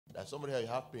There's somebody here, you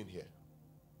have pain here.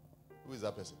 Who is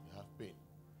that person? You have pain.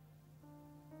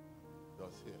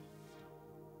 Just here.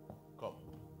 Come.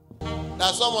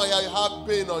 There's someone here, you have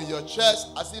pain on your chest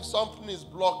as if something is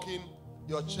blocking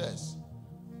your chest.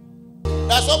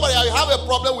 There's somebody here, you have a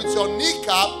problem with your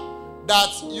kneecap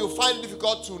that you find it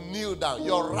difficult to kneel down.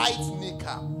 Your right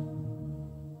kneecap.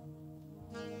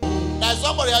 There's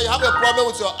somebody here, you have a problem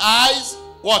with your eyes.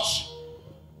 Watch.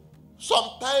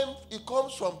 Sometimes it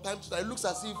comes from time to time. It looks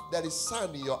as if there is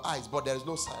sand in your eyes, but there is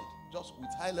no sand. Just with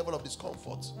high level of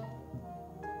discomfort.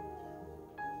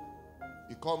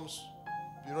 It comes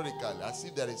periodically as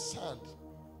if there is sand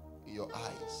in your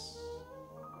eyes.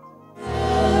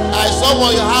 As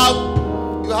someone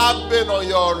you have pain on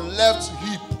your left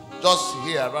hip, just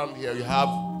here, around here, you have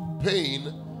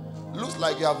pain. Looks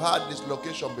like you have had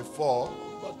dislocation before,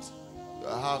 but you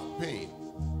have pain.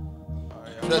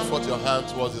 Stretch forth your hand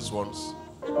towards these ones.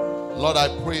 Lord, I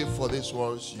pray for these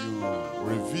ones you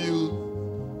reveal,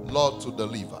 Lord, to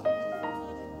deliver.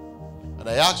 And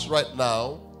I ask right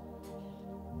now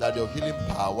that your healing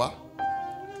power,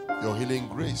 your healing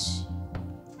grace,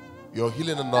 your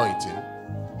healing anointing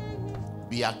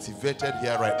be activated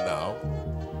here right now.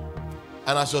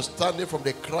 And as you're standing from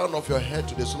the crown of your head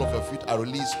to the sole of your feet, I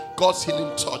release God's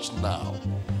healing touch now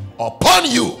upon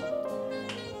you.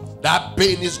 That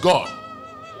pain is gone.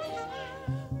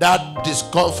 That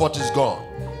discomfort is gone.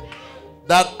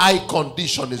 That eye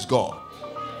condition is gone.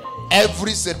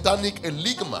 Every satanic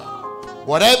enigma,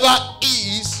 whatever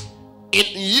is in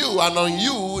you and on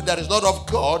you that is not of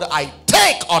God, I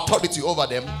take authority over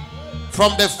them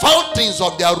from the fountains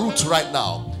of their roots right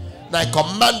now. And I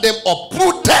command them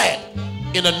uprooted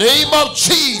in the name of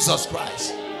Jesus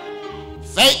Christ.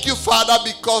 Thank you, Father,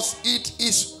 because it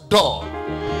is done.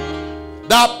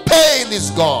 That pain is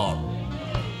gone.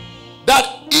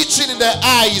 That itching in the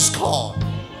eye is gone.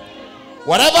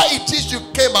 Whatever it is you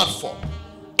came out for,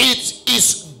 it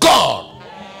is gone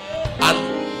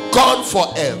and gone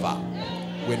forever.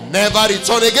 Will never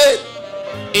return again.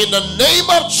 In the name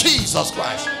of Jesus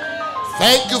Christ.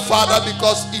 Thank you, Father,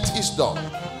 because it is done.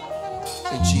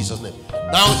 In Jesus' name.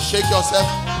 Now shake yourself.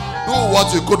 Do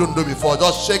what you couldn't do before.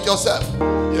 Just shake yourself.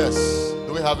 Yes.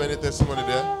 Do we have any testimony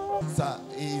there? Sir,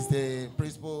 he's the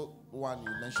principal one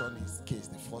you mentioned his case,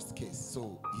 the first case.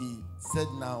 So he said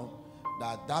now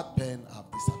that pen have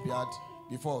disappeared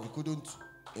before. He couldn't,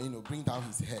 bring down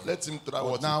his head. Let him try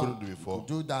what he couldn't do before. He could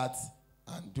do that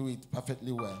and do it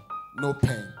perfectly well. No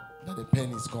pen. That the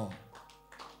pen is gone.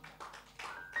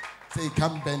 Say he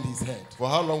can't bend his head. For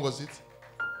how long was it?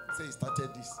 Say he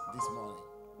started this morning.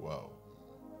 Wow.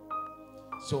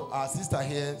 So our sister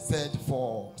here said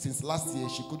since last year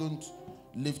she couldn't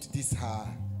lift her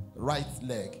right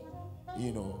leg,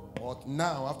 But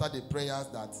now after the prayers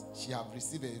that she have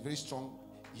received a very strong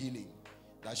healing,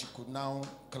 that she could now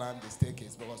climb the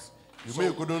staircase. Because you mean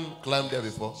you couldn't climb there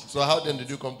before? So how then did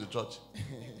you come to church?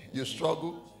 You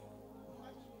struggle?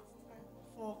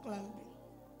 For climbing.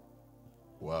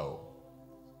 Wow.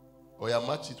 Oh, yeah,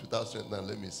 match it without strength now.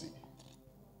 Let me see.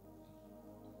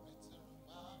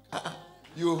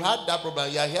 You had that problem.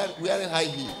 You are here wearing high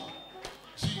heel.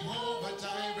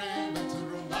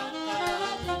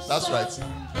 That's right.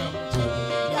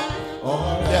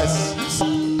 Yes.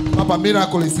 Papa,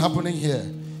 miracle is happening here.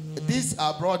 This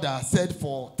our brother said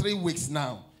for 3 weeks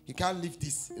now, he can't lift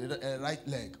his right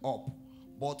leg up.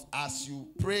 But as you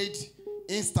prayed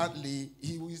instantly,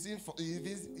 he was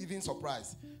even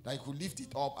surprised that he could lift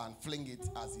it up and fling it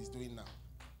as he's doing now.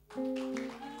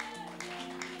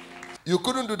 You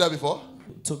couldn't do that before?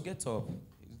 To get up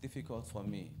is difficult for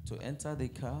me. To enter the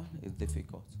car is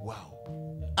difficult. Wow.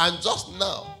 And just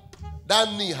now,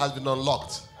 that knee has been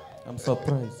unlocked. I'm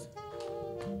surprised.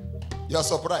 You're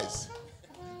surprised?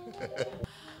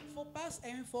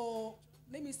 For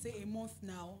let me say a month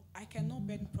now, I cannot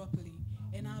bend properly.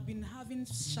 And I've been having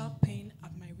sharp pain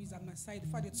at my wrist, at my side,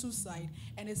 for the two sides,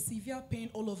 and a severe pain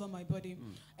all over my body.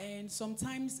 And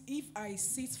sometimes if I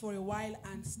sit for a while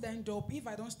and stand up, if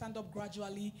I don't stand up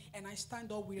gradually and I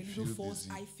stand up with a little force,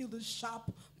 I feel this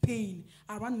sharp pain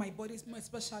around my body,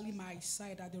 especially my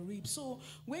side at the rib. So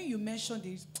when you mentioned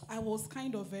it, I was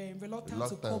kind of reluctant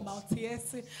to come out.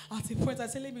 Yes, at the point I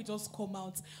said, let me just come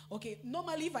out. Okay,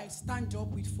 normally if I stand up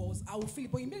with force, I will feel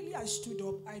it. But immediately I stood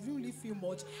up, I didn't really feel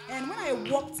much. And when I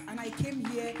walked and I came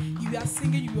here, you were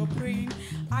singing, you were praying,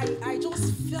 I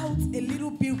just felt a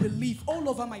little bit relief all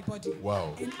over my body.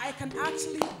 Wow. And I can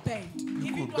actually bend. You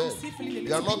Even though I'm still feeling a little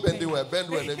You are not bit bending well. Bend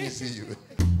well, let me see you.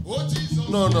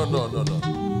 No.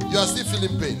 You are still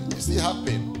feeling pain. You still have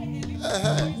pain.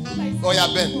 Oh, yeah,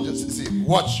 bend. Just see.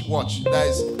 Watch.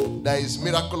 There is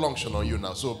miracle unction on you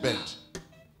now. So bend.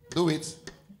 Do it.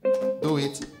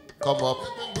 Come up.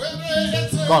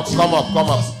 Come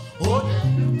up.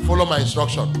 Follow my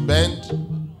instruction. Bend.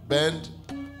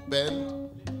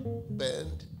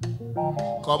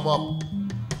 Come up.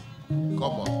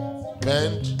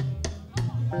 Bend.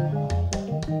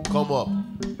 Come up.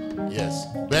 Yes.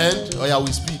 Bend. Oh yeah,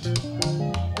 we speed.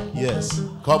 Yes.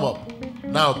 Come up.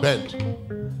 Now bend.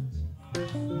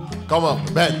 Come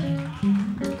up. Bend.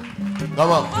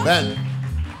 Come up. Bend.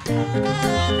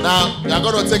 Now you are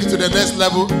going to take it to the next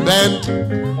level. Bend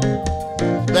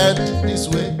this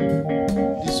way,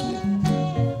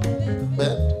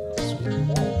 bend this way.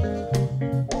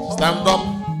 Stand up,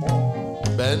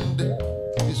 bend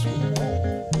this way.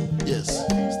 Yes,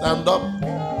 stand up.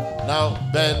 Now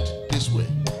bend this way.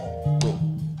 Go.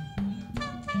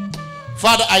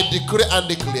 Father, I decree and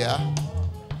declare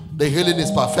the healing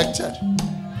is perfected.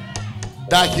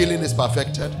 That healing is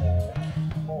perfected.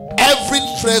 Every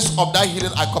trace of that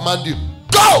healing, I command you,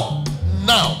 go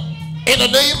now in the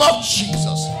name of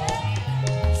Jesus.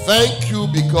 Thank you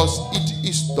because it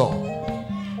is done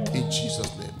in Jesus'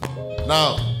 name.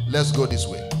 Now let's go this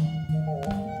way.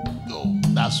 Go.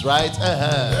 That's right.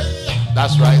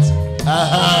 That's right.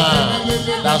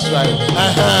 That's right.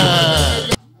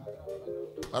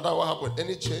 Madam, what happened?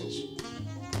 Any change?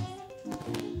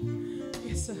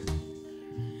 Yes, sir.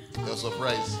 You're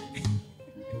surprised.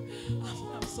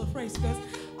 I'm surprised because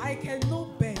I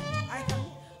cannot bend. I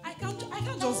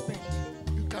can't just bend.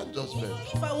 You can't just bend.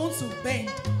 If I want to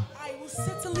bend, I will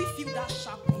certainly feel that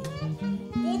sharp pain,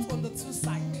 both on the two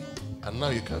sides. And now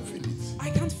you can feel it. I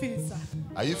can't feel it, sir.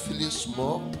 Are you feeling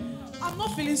small? I'm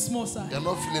not feeling small, sir. You're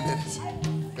not feeling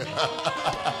anything.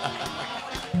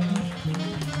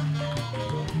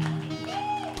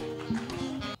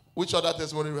 Which other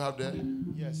testimony do we have there?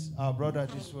 Yes, our brother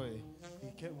this way.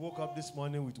 He woke up this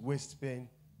morning with waist pain.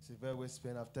 Severe waist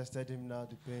pain. I've tested him now.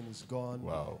 The pain is gone.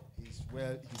 Wow. He's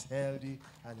well, he's healthy,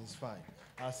 and he's fine.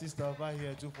 Our sister over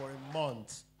here too for a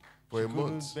month. For a She month?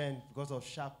 couldn't bend because of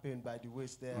sharp pain by the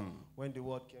waist there. When the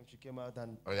word came, she came out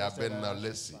and... Oh yeah, tested bend her now. and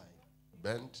Let's she's see.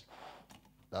 fine. Bend.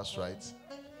 That's right.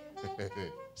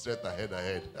 Straight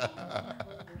ahead.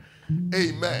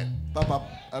 Amen. Papa,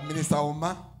 Minister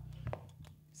Oma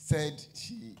said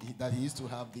that he used to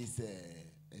have this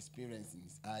experience in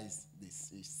his eyes,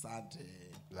 this sad,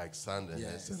 Like sand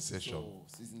and sensation. So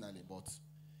seasonally, but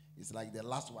it's like the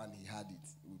last one he had it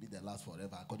will be the last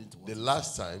forever, according to what The he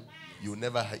last said. time, you will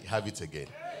never have it again.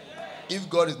 If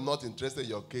God is not interested in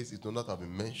your case, it will not have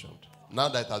been mentioned. Now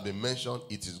that it has been mentioned,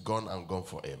 it is gone and gone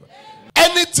forever.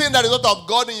 Anything that is not of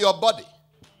God in your body,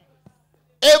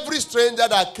 every stranger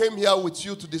that came here with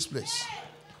you to this place,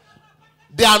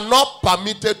 they are not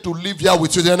permitted to live here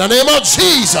with you in the name of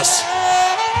Jesus.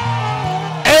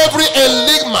 Every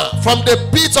enigma from the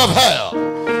pit of hell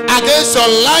against your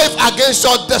life, against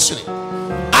your destiny,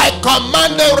 I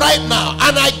command them right now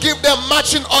and I give them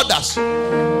marching orders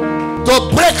to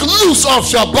break loose of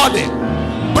your body,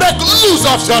 break loose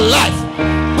of your life,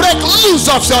 break loose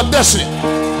of your destiny,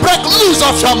 break loose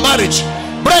of your marriage,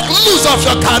 break loose of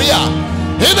your career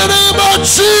in the name of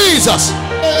Jesus.